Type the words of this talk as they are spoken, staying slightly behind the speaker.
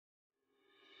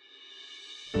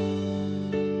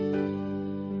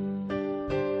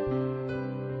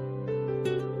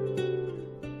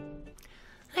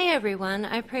everyone,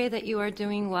 I pray that you are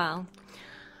doing well.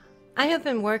 I have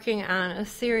been working on a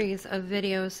series of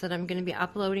videos that I'm going to be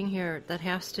uploading here that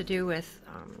has to do with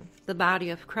the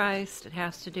body of Christ. It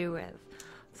has to do with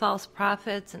false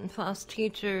prophets and false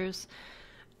teachers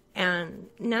and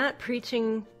not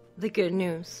preaching the good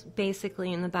news,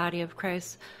 basically, in the body of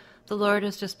Christ. The Lord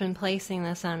has just been placing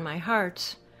this on my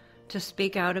heart to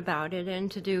speak out about it and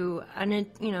to do an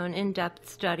in-depth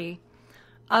study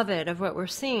of it, of what we're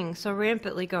seeing so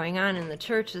rampantly going on in the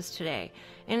churches today.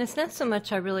 And it's not so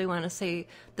much I really want to say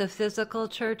the physical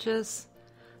churches,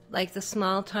 like the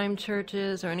small-time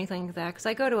churches or anything like that, because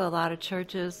I go to a lot of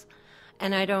churches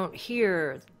and I don't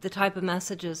hear the type of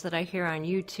messages that I hear on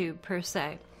YouTube per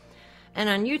se. And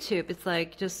on YouTube, it's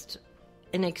like just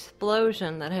an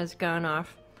explosion that has gone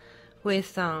off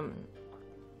with,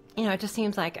 it just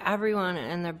seems like everyone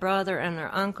and their brother and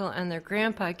their uncle and their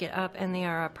grandpa get up and they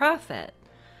are a prophet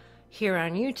here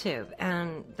on YouTube.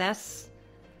 And that's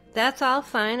all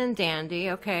fine and dandy,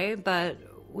 okay? But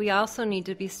we also need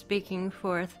to be speaking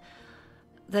forth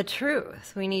the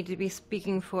truth. We need to be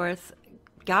speaking forth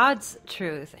God's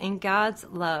truth and God's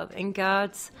love and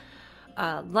God's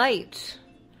light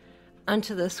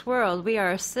unto this world. We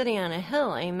are a city on a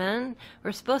hill, amen?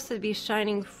 We're supposed to be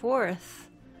shining forth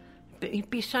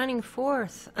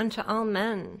unto all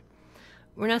men.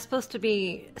 We're not supposed to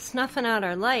be snuffing out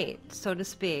our light, so to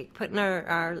speak, putting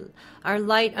our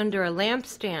light under a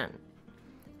lampstand.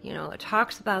 It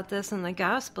talks about this in the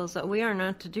Gospels, that we are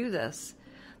not to do this,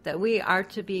 that we are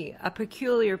to be a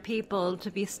peculiar people,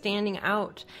 to be standing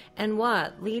out, and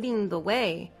what? Leading the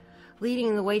way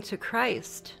to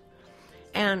Christ.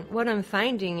 And what I'm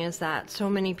finding is that so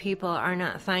many people are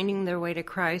not finding their way to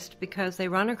Christ because they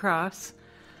run across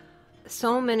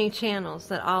so many channels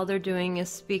that all they're doing is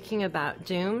speaking about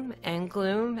doom and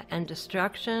gloom and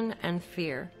destruction and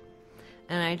fear.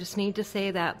 And I just need to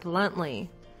say that bluntly.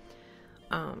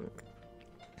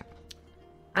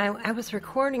 I was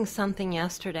recording something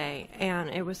yesterday, and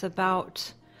it was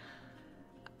about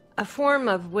a form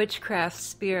of witchcraft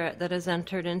spirit that has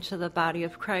entered into the body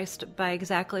of Christ by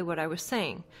exactly what I was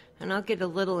saying. And I'll get a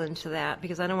little into that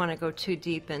because I don't want to go too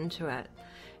deep into it.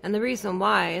 And the reason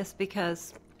why is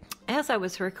because as I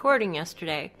was recording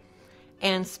yesterday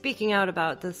and speaking out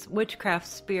about this witchcraft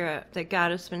spirit that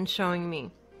God has been showing me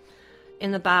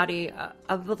in the body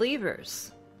of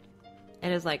believers, it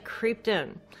has like creeped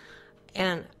in.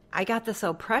 And I got this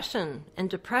oppression and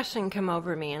depression come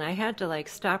over me, and I had to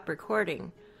stop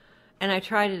recording. And I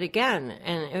tried it again,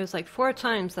 and it was 4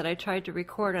 times that I tried to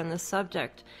record on this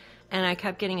subject, and I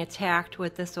kept getting attacked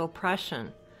with this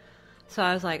oppression. So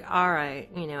I was like, all right,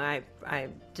 I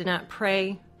did not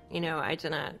pray. I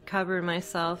did not cover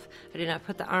myself. I did not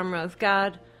put the armor of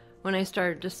God when I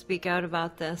started to speak out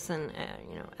about this. And,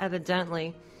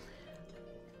 evidently,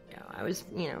 I was,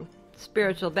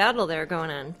 spiritual battle there going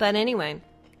on. But anyway,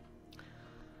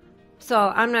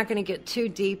 so I'm not going to get too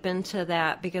deep into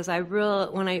that because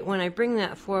when I bring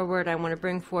that forward, I want to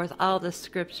bring forth all the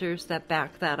scriptures that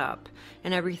back that up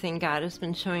and everything God has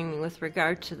been showing me with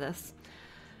regard to this.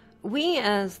 We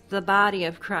as the body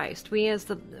of Christ, we as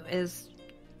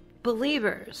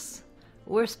believers,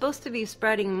 we're supposed to be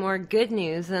spreading more good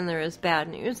news than there is bad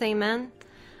news, amen?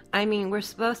 I mean, we're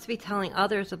supposed to be telling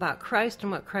others about Christ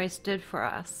and what Christ did for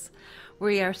us.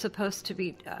 We are supposed to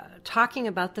be talking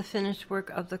about the finished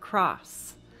work of the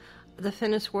cross, the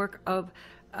finished work of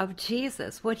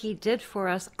Jesus, what he did for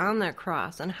us on that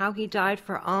cross, and how he died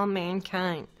for all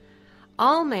mankind.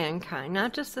 All mankind,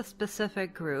 not just a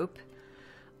specific group,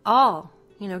 all.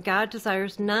 God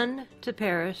desires none to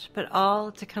perish, but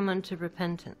all to come unto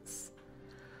repentance.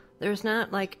 There's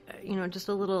not just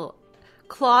a little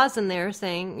clause in there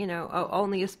saying,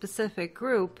 only a specific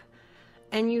group.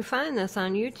 And you find this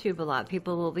on YouTube a lot.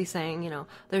 People will be saying,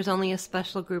 there's only a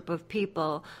special group of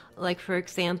people. Like, for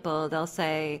example, they'll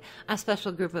say a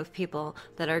special group of people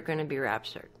that are going to be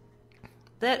raptured.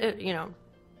 That,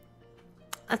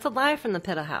 that's a lie from the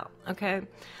pit of hell, okay?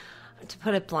 To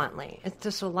put it bluntly, it's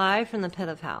just a lie from the pit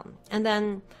of hell. And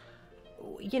then,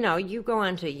 you go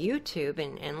onto YouTube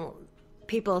and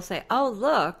people say, oh,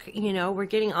 look, we're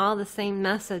getting all the same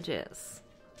messages,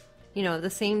 the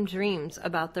same dreams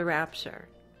about the rapture.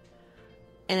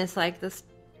 And it's like this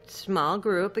small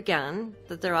group, again,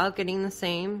 that they're all getting the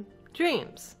same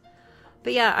dreams.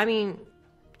 But yeah, I mean,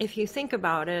 if you think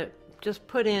about it, just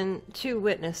put in 2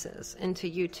 witnesses into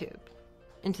YouTube,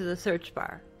 into the search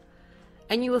bar.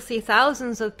 And you will see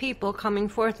thousands of people coming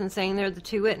forth and saying they're the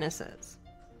 2 witnesses.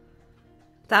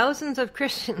 Thousands of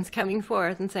Christians coming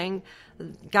forth and saying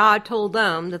God told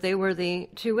them that they were the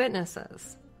 2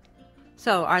 witnesses.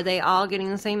 So are they all getting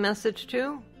the same message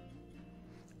too?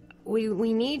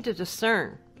 we need to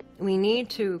discern. We need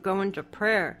to go into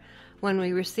prayer when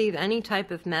we receive any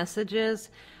type of messages,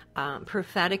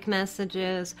 prophetic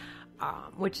messages,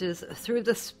 which is through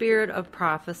the spirit of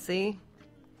prophecy.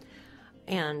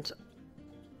 And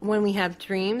when we have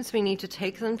dreams, we need to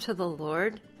take them to the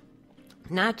Lord,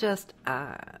 not just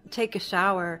take a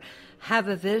shower, have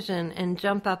a vision, and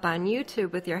jump up on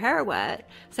YouTube with your hair wet,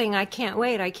 saying, I can't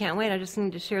wait, I just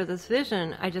need to share this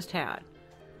vision I just had.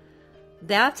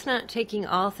 That's not taking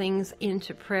all things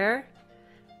into prayer,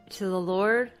 to the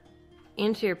Lord,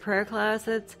 into your prayer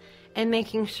closets, and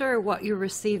making sure what you're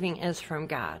receiving is from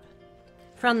God,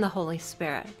 from the Holy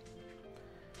Spirit.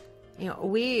 You know,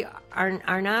 we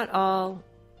are not all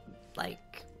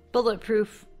like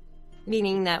bulletproof,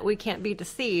 meaning that we can't be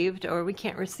deceived or we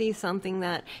can't receive something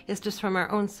that is just from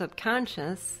our own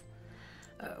subconscious.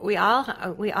 We all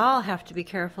have to be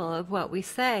careful of what we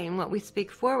say and what we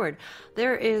speak forward.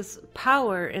 There is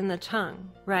power in the tongue,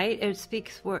 right?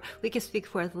 We can speak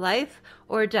forth life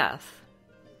or death.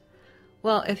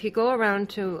 Well, if you go around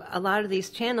to a lot of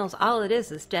these channels, all it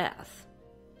is death.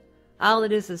 All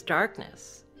it is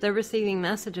darkness. They're receiving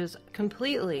messages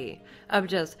completely of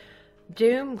just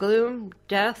doom, gloom,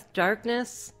 death,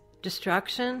 darkness,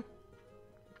 destruction.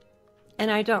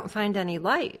 And I don't find any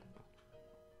light.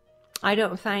 I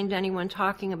don't find anyone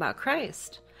talking about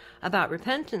Christ, about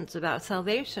repentance, about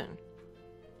salvation.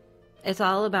 It's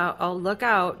all about, oh, look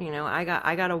out, you know, I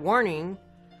got a warning.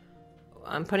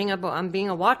 I'm being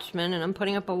a watchman and I'm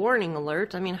putting up a warning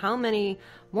alert. I mean, how many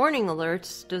warning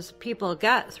alerts does people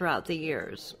get throughout the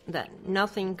years that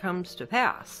nothing comes to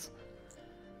pass?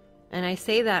 And I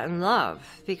say that in love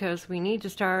because we need to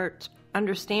start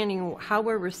understanding how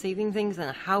we're receiving things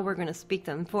and how we're going to speak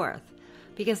them forth.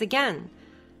 Because again,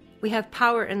 we have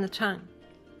power in the tongue.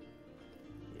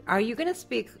 Are you going to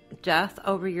speak death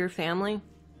over your family?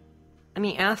 I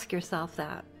mean, ask yourself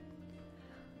that.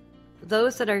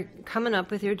 Those that are coming up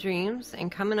with your dreams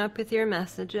and coming up with your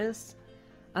messages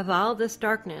of all this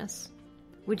darkness,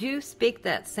 would you speak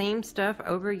that same stuff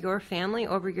over your family,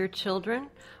 over your children,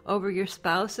 over your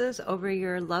spouses, over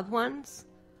your loved ones?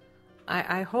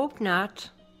 I hope not.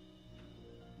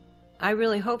 I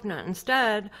really hope not.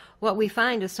 Instead, what we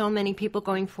find is so many people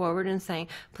going forward and saying,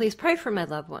 please pray for my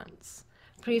loved ones.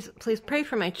 Please pray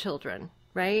for my children,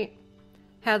 right?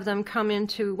 Have them come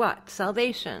into what?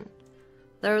 Salvation.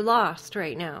 They're lost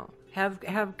right now.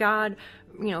 Have God,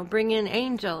 bring in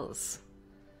angels,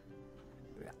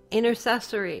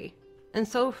 intercessory, and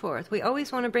so forth. We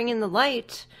always want to bring in the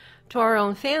light to our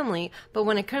own family, but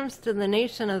when it comes to the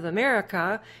nation of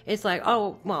America, it's like,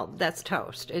 oh, well, that's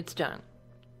toast. It's done.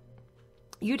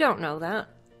 You don't know that.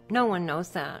 No one knows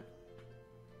that.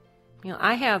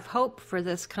 I have hope for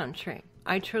this country.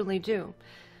 I truly do.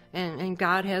 And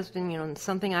God has been,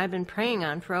 something I've been praying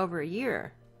on for over a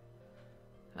year.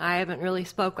 I haven't really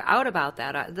spoke out about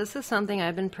that. This is something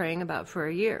I've been praying about for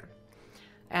a year.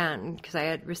 And because I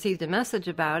had received a message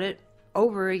about it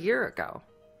over a year ago.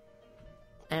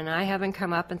 And I haven't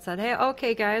come up and said, hey,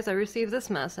 okay, guys, I received this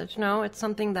message. No, it's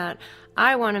something that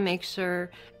I want to make sure,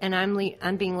 and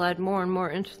I'm being led more and more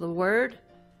into the Word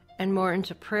and more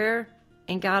into prayer.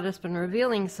 And God has been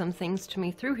revealing some things to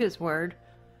me through His Word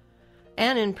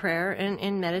and in prayer and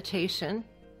in meditation.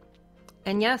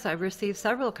 And yes, I've received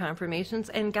several confirmations,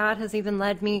 and God has even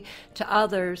led me to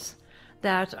others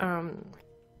that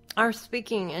are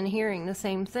speaking and hearing the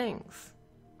same things.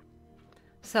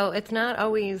 So it's not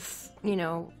always,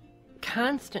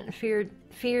 constant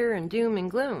fear and doom and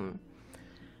gloom.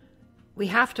 We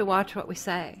have to watch what we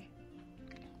say.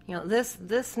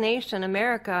 This nation,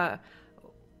 America,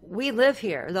 we live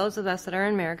here. Those of us that are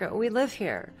in America, we live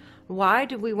here. Why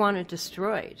do we want it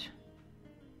destroyed?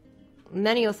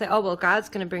 Many will say, oh, well, God's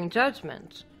going to bring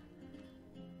judgment.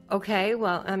 Okay,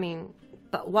 well,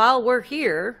 but while we're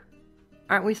here,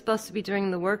 aren't we supposed to be doing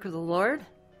the work of the Lord?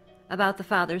 About the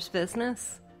Father's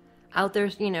business, out there,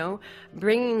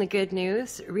 bringing the good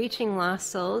news, reaching lost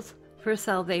souls for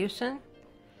salvation.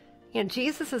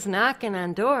 Jesus is knocking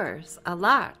on doors a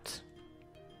lot.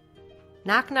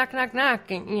 Knock, knock, knock,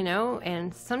 knock,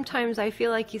 and sometimes I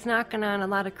feel like He's knocking on a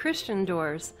lot of Christian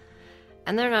doors,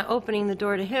 and they're not opening the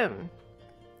door to Him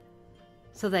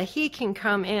so that He can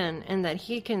come in and that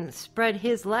He can spread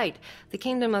His light. The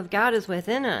kingdom of God is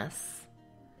within us.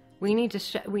 We need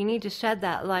to shed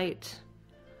that light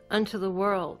unto the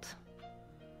world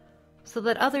so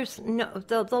that others know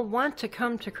they'll want to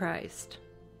come to Christ.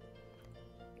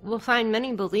 We'll find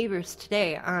many believers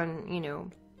today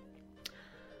on,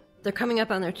 they're coming up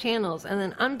on their channels, and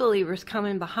then unbelievers come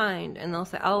in behind and they'll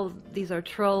say, oh, these are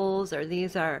trolls or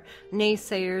these are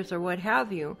naysayers or what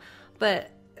have you. But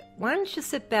why don't you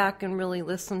sit back and really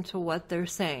listen to what they're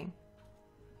saying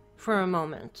for a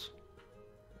moment?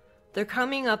 They're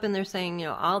coming up and they're saying,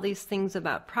 all these things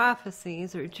about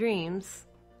prophecies or dreams,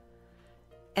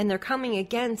 and they're coming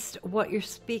against what you're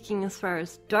speaking as far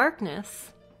as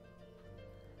darkness,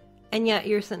 and yet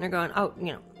you're sitting there going,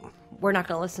 we're not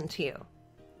going to listen to you.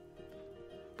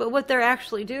 But what they're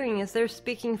actually doing is they're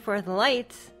speaking for the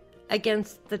light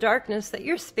against the darkness that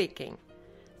you're speaking.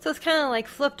 So it's kind of like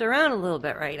flipped around a little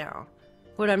bit right now,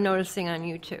 what I'm noticing on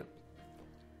YouTube.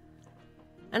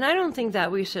 And I don't think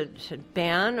that we should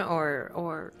ban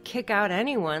or kick out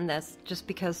anyone that's just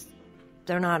because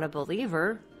they're not a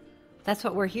believer. That's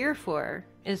what we're here for,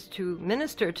 is to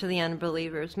minister to the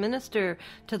unbelievers, minister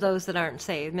to those that aren't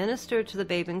saved, minister to the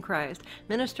babe in Christ,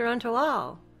 minister unto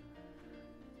all.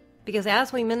 Because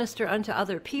as we minister unto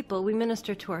other people, we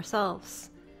minister to ourselves.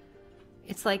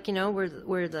 It's like,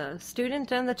 we're the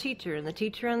student and the teacher and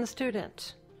the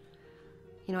student.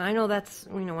 I know that's,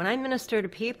 when I minister to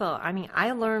people,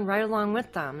 I learn right along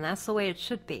with them. That's the way it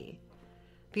should be.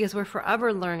 Because we're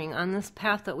forever learning on this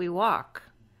path that we walk.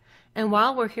 And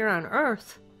while we're here on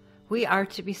earth, we are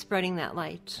to be spreading that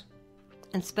light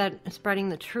and spreading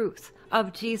the truth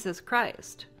of Jesus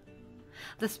Christ.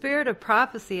 The spirit of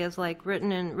prophecy is like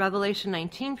written in Revelation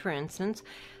 19, for instance.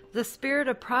 The spirit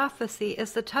of prophecy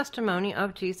is the testimony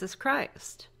of Jesus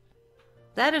Christ.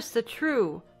 That is the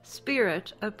true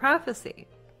spirit of prophecy.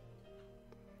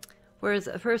 Whereas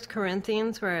 1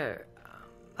 Corinthians, where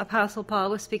Apostle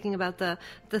Paul was speaking about the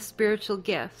spiritual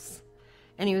gifts,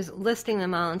 and he was listing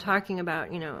them all and talking about,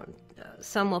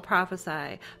 some will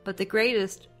prophesy, but the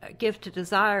greatest gift to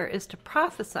desire is to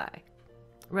prophesy,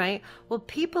 right? Well,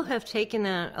 people have taken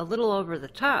that a little over the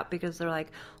top because they're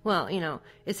like, well,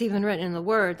 it's even written in the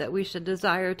Word that we should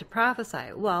desire to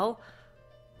prophesy. Well,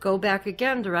 go back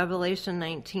again to Revelation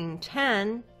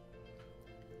 19:10.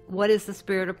 What is the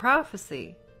spirit of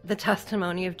prophecy? The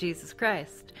testimony of Jesus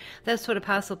Christ. That's what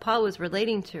Apostle Paul was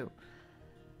relating to.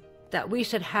 That we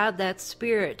should have that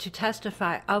spirit to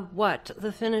testify of what?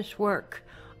 The finished work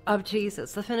of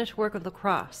Jesus, the finished work of the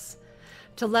cross.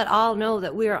 To let all know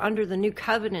that we are under the new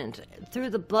covenant through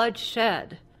the blood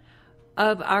shed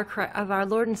of our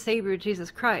Lord and Savior Jesus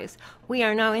Christ. We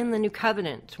are now in the new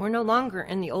covenant. We're no longer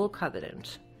in the old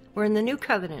covenant. We're in the new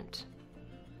covenant.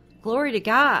 Glory to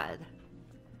God.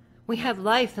 We have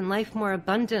life and life more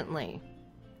abundantly.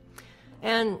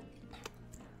 And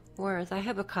whereas I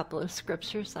have a couple of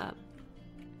scriptures up.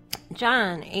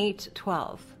 John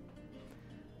 8:12.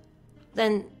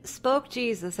 Then spoke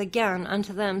Jesus again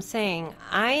unto them, saying,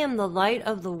 I am the light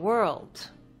of the world.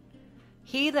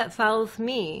 He that followeth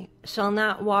me shall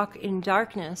not walk in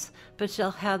darkness, but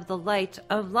shall have the light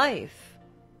of life.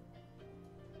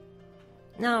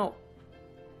 Now,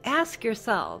 ask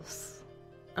yourselves.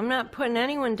 I'm not putting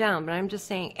anyone down, but I'm just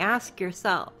saying, ask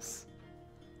yourselves.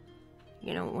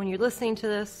 When you're listening to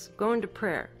this, go into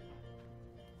prayer.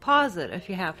 Pause it if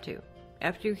you have to,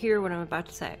 after you hear what I'm about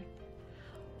to say.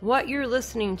 What you're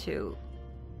listening to,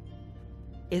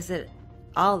 is it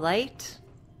all light?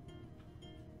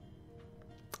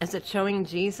 Is it showing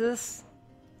Jesus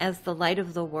as the light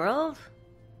of the world?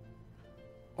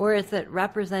 Or is it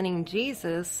representing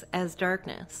Jesus as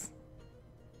darkness?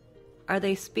 Are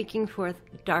they speaking forth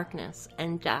darkness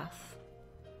and death?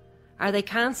 Are they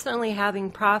constantly having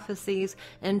prophecies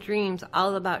and dreams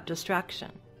all about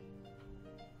destruction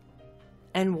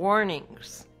and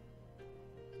warnings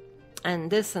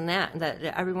and this and that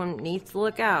everyone needs to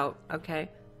look out, okay?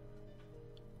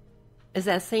 Is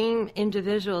that same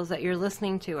individuals that you're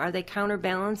listening to, are they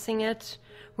counterbalancing it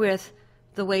with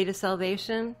the way to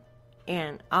salvation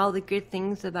and all the good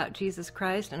things about Jesus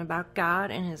Christ and about God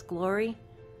and His glory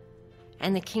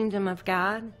and the kingdom of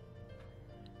God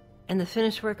and the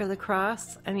finished work of the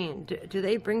cross? Do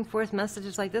they bring forth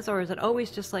messages like this, or is it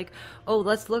always just like, oh,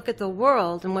 let's look at the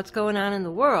world and what's going on in the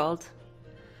world.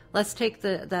 Let's take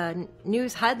the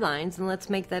news headlines and let's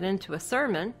make that into a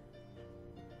sermon.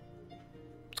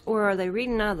 Or are they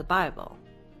reading out of the Bible?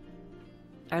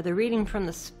 Are they reading from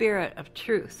the spirit of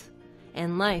truth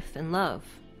and life and love?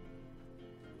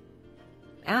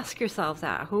 Ask yourselves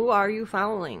that. Who are you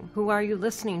following? Who are you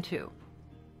listening to?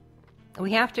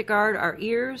 We have to guard our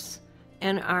ears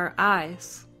and our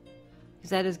eyes, because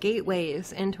that is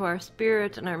gateways into our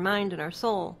spirit and our mind and our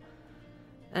soul.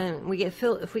 And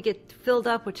if we get filled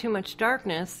up with too much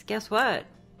darkness, guess what?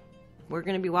 We're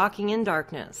going to be walking in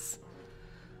darkness.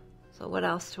 So what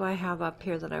else do I have up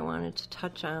here that I wanted to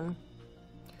touch on?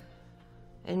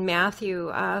 In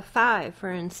Matthew 5, for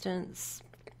instance,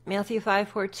 Matthew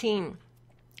 5:14.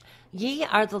 Ye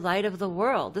are the light of the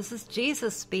world. This is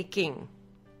Jesus speaking.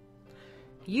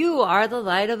 You are the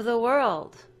light of the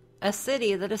world. A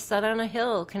city that is set on a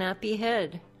hill cannot be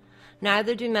hid.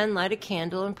 Neither do men light a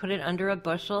candle and put it under a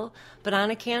bushel, but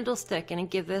on a candlestick, and it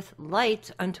giveth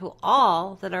light unto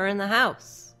all that are in the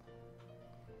house.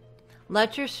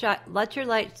 Let your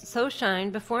light so shine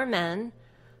before men,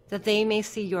 that they may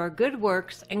see your good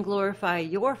works and glorify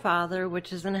your Father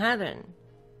which is in heaven.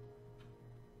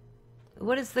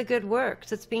 What is the good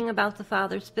works? It's being about the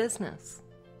Father's business.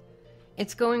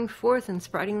 It's going forth and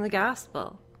spreading the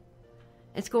gospel.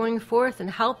 It's going forth and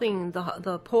helping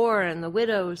the poor and the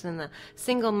widows and the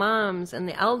single moms and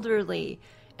the elderly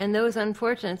and those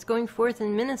unfortunate. It's going forth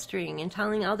and ministering and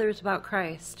telling others about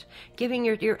Christ. Giving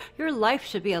your life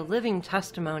should be a living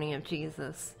testimony of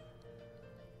Jesus.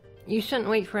 You shouldn't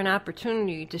wait for an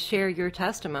opportunity to share your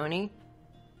testimony.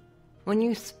 When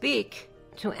you speak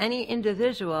to any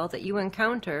individual that you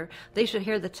encounter, they should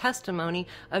hear the testimony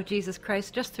of Jesus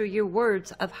Christ just through your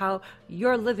words of how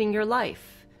you're living your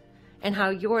life and how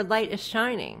your light is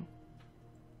shining.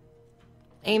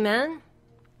 Amen?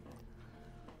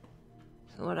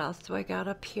 So what else do I got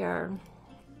up here?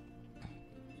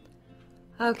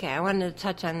 Okay, I wanted to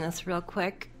touch on this real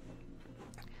quick.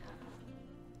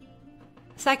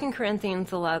 2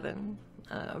 Corinthians 11,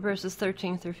 verses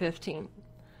 13 through 15.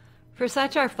 For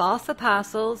such are false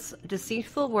apostles,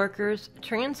 deceitful workers,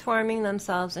 transforming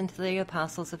themselves into the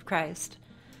apostles of Christ.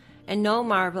 And no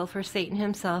marvel, for Satan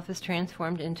himself is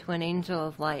transformed into an angel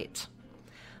of light.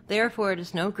 Therefore it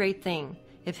is no great thing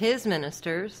if his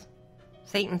ministers,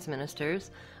 Satan's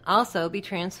ministers, also be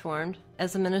transformed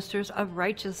as the ministers of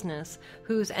righteousness,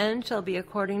 whose end shall be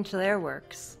according to their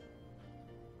works.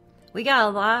 We got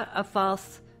a lot of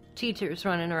false teachers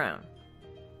running around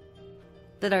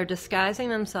that are disguising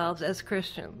themselves as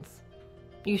Christians.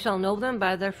 You shall know them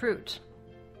by their fruit.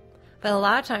 But a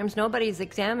lot of times nobody's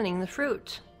examining the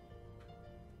fruit.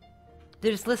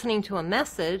 They're just listening to a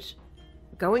message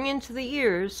going into the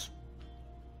ears,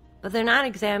 but they're not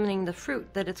examining the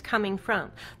fruit that it's coming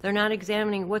from. They're not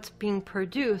examining what's being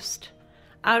produced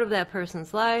out of that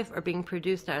person's life or being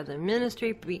produced out of their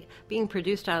ministry, being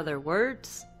produced out of their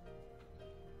words.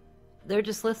 They're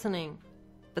just listening,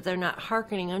 but they're not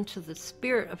hearkening unto the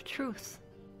Spirit of truth.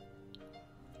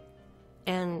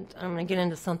 And I'm going to get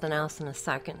into something else in a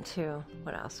second, too.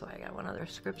 What else do I got? One other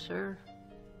scripture.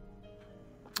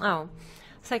 2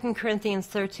 Corinthians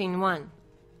 13:1.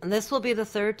 And this will be the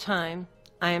third time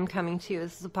I am coming to you.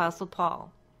 This is Apostle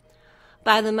Paul.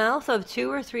 By the mouth of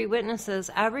 2 or 3 witnesses,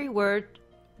 every word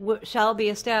shall be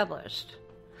established.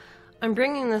 I'm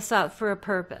bringing this up for a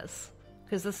purpose,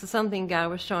 because this is something God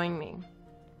was showing me.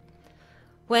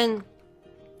 When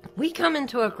we come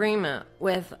into agreement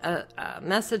with a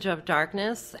message of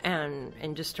darkness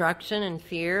and destruction and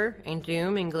fear and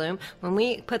doom and gloom, when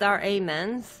we put our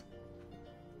amens,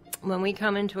 when we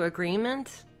come into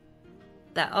agreement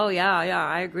that, oh yeah,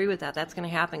 I agree with that, that's going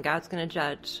to happen, God's going to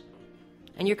judge,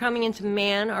 and you're coming into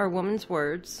man or woman's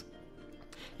words,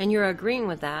 and you're agreeing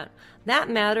with that, that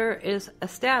matter is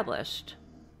established.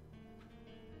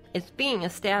 It's being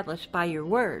established by your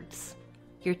words,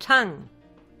 your tongue.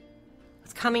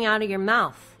 It's coming out of your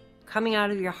mouth, coming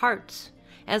out of your heart.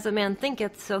 As a man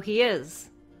thinketh, so he is.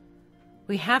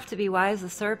 We have to be wise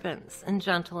as serpents and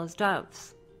gentle as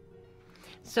doves.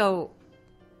 So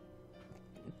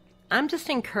I'm just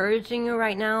encouraging you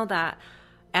right now that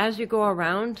as you go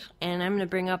around, and I'm going to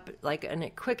bring up like a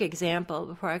quick example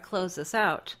before I close this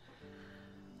out.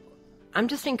 I'm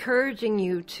just encouraging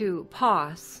you to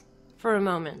pause for a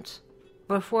moment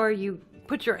before you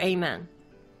put your amen,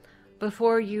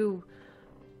 before you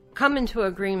come into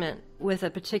agreement with a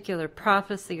particular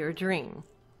prophecy or dream.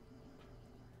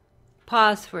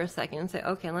 Pause for a second and say,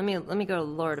 okay, let me go to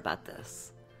the Lord about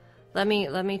this. Let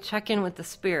me check in with the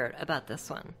Spirit about this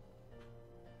one.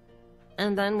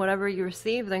 And then whatever you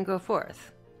receive, then go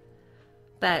forth.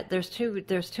 But there's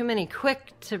too many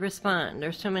quick to respond.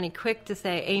 There's too many quick to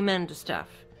say amen to stuff.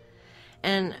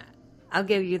 And I'll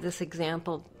give you this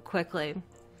example quickly.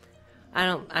 I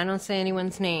don't say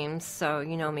anyone's names, so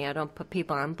you know me, I don't put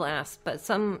people on blast. But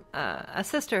a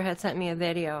sister had sent me a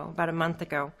video about a month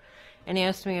ago and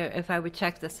asked me if I would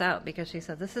check this out because she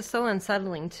said, this is so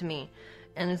unsettling to me.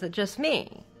 And is it just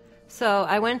me? So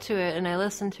I went to it and I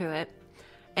listened to it.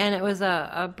 And it was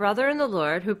a brother in the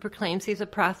Lord who proclaims he's a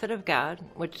prophet of God,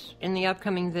 which in the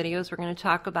upcoming videos we're going to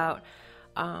talk about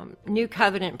New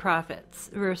Covenant prophets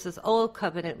versus Old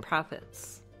Covenant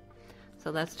prophets.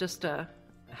 So that's just a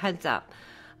heads up.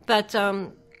 But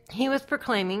he was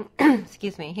proclaiming,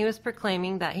 he was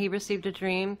proclaiming that he received a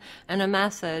dream and a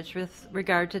message with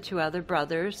regard to 2 other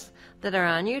brothers that are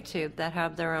on YouTube that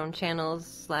have their own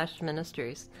channels /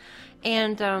 ministries.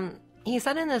 And he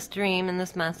said in this dream, in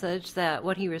this message, that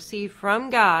what he received from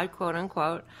God, quote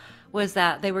unquote, was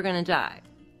that they were going to die.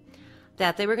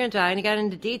 That they were going to die, and he got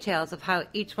into details of how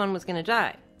each one was going to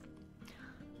die.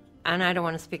 And I don't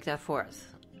want to speak that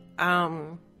forth.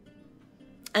 And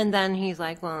then he's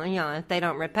like, well, you know, if they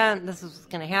don't repent, this is what's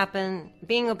going to happen.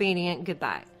 Being obedient,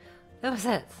 goodbye. That was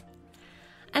it.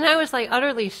 And I was like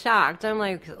utterly shocked. I'm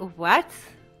like, what?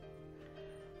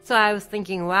 So I was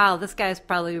thinking, wow, this guy's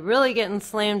probably really getting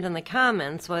slammed in the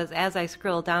comments, was as I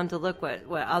scrolled down to look what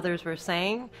others were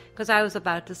saying, because I was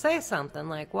about to say something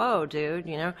like, whoa, dude,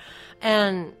 you know.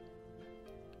 And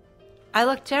I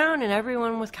looked down and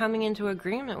everyone was coming into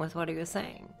agreement with what he was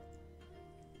saying.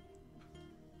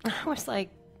 I was like,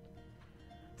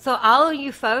 so all of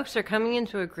you folks are coming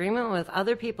into agreement with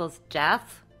other people's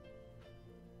death?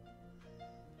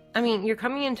 I mean, you're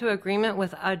coming into agreement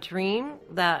with a dream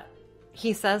that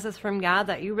he says is from God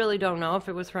that you really don't know if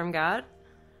it was from God?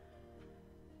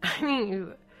 I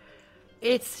mean,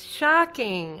 it's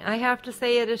shocking. I have to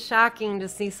say it is shocking to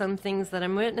see some things that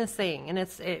I'm witnessing.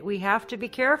 And we have to be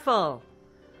careful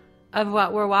of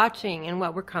what we're watching and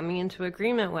what we're coming into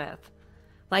agreement with.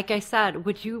 Like I said,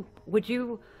 would you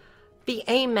be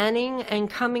amening and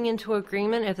coming into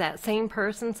agreement if that same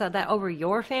person said that over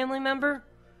your family member?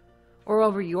 Or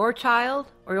over your child?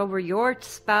 Or over your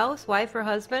spouse, wife, or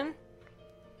husband?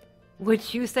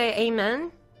 Would you say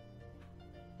amen?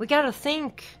 We got to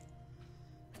think.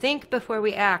 Think before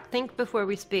we act. Think before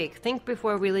we speak. Think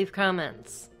before we leave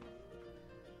comments.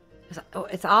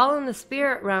 It's all in the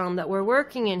spirit realm that we're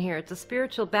working in here. It's a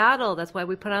spiritual battle. That's why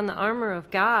we put on the armor of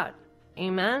God.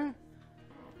 Amen?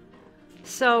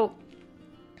 So,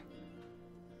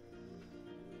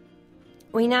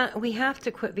 we have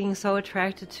to quit being so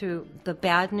attracted to the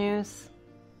bad news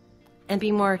and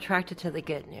be more attracted to the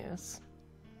good news.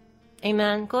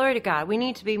 Amen. Glory to God. We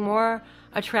need to be more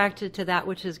attracted to that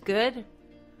which is good,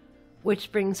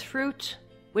 which brings fruit,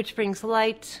 which brings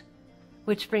light,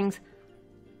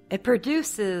 it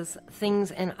produces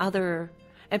things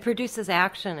it produces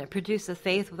action. It produces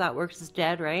faith without works is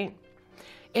dead, right?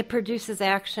 It produces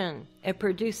action. It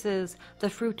produces the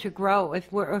fruit to grow.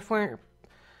 If we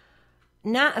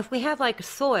have like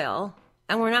soil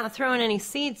and we're not throwing any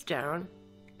seeds down,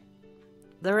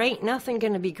 there ain't nothing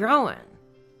going to be growing.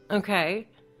 Okay?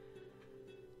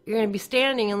 You're going to be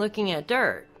standing and looking at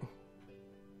dirt.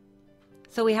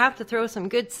 So we have to throw some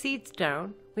good seeds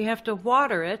down. We have to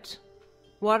water it.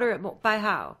 Water it by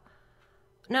how?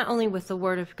 Not only with the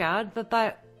Word of God, but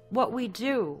by what we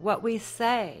do, what we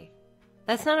say.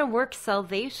 That's not a work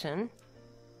salvation.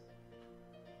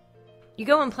 You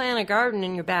go and plant a garden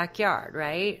in your backyard,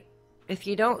 right? If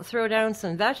you don't throw down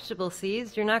some vegetable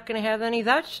seeds, you're not going to have any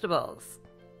vegetables.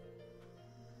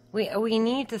 We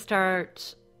need to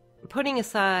start putting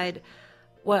aside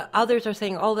what others are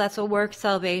saying, oh, that's a work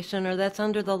salvation, or that's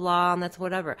under the law, and that's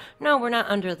whatever. No, we're not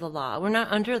under the law. We're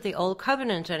not under the old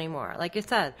covenant anymore. Like I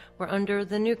said, we're under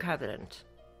the new covenant.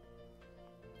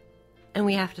 And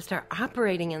we have to start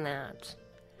operating in that.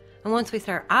 And once we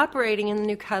start operating in the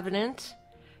new covenant,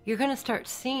 you're going to start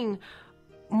seeing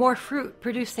more fruit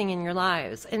producing in your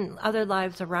lives, in other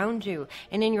lives around you,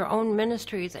 and in your own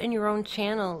ministries, in your own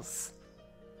channels.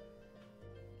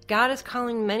 God is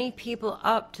calling many people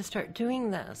up to start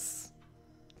doing this,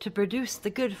 to produce the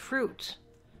good fruit,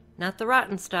 not the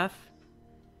rotten stuff,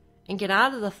 and get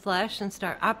out of the flesh and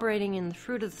start operating in the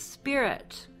fruit of the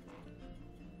Spirit.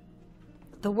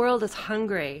 The world is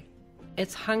hungry.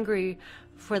 It's hungry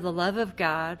for the love of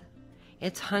God.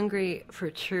 It's hungry for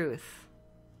truth.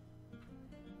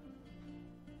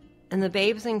 And the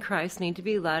babes in Christ need to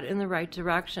be led in the right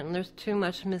direction. There's too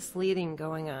much misleading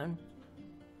going on.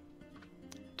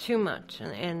 Too much,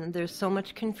 and there's so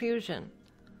much confusion.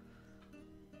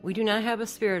 We do not have a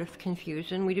spirit of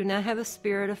confusion. We do not have a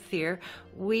spirit of fear.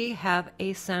 We have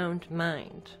a sound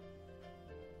mind.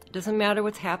 It doesn't matter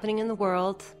what's happening in the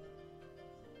world.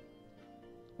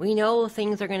 We know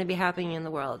things are going to be happening in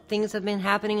the world. Things have been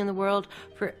happening in the world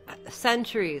for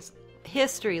centuries.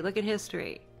 History, look at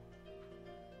history.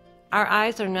 Our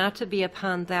eyes are not to be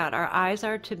upon that. Our eyes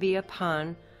are to be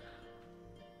upon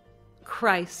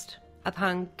Christ,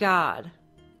 upon God,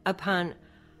 upon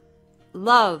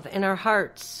love in our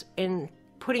hearts, in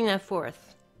putting that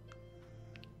forth.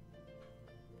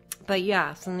 But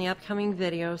yes, in the upcoming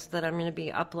videos that I'm going to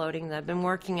be uploading, that I've been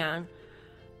working on,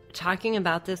 talking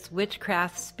about this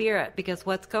witchcraft spirit, because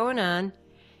what's going on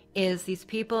is these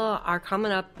people are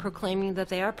coming up proclaiming that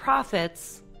they are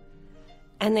prophets,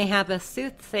 and they have a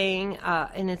soothsaying,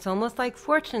 and it's almost like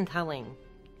fortune telling.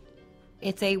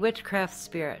 It's a witchcraft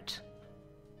spirit.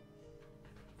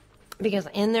 Because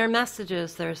in their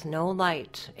messages, there's no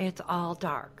light. It's all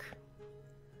dark.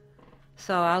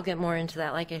 So I'll get more into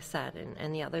that, like I said,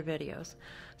 in the other videos.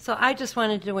 So I just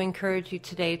wanted to encourage you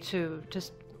today to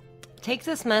just take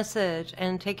this message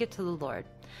and take it to the Lord.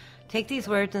 Take these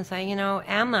words and say,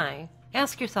 am I?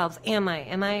 Ask yourselves, am I?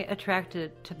 Am I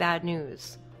attracted to bad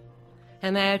news?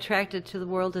 Am I attracted to the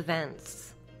world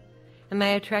events? Am I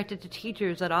attracted to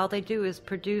teachers that all they do is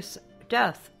produce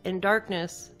death and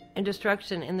darkness and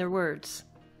destruction in their words,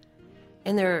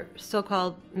 in their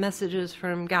so-called messages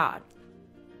from God?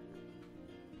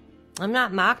 I'm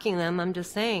not mocking them. I'm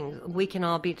just saying we can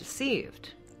all be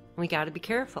deceived. We got to be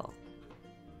careful.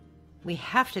 We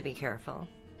have to be careful.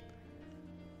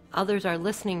 Others are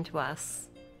listening to us.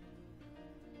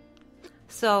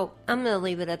 So I'm going to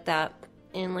leave it at that.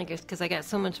 And because I got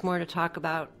so much more to talk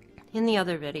about in the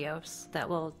other videos that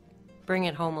will bring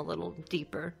it home a little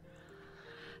deeper.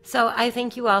 So I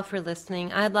thank you all for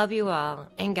listening. I love you all,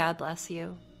 and God bless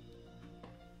you.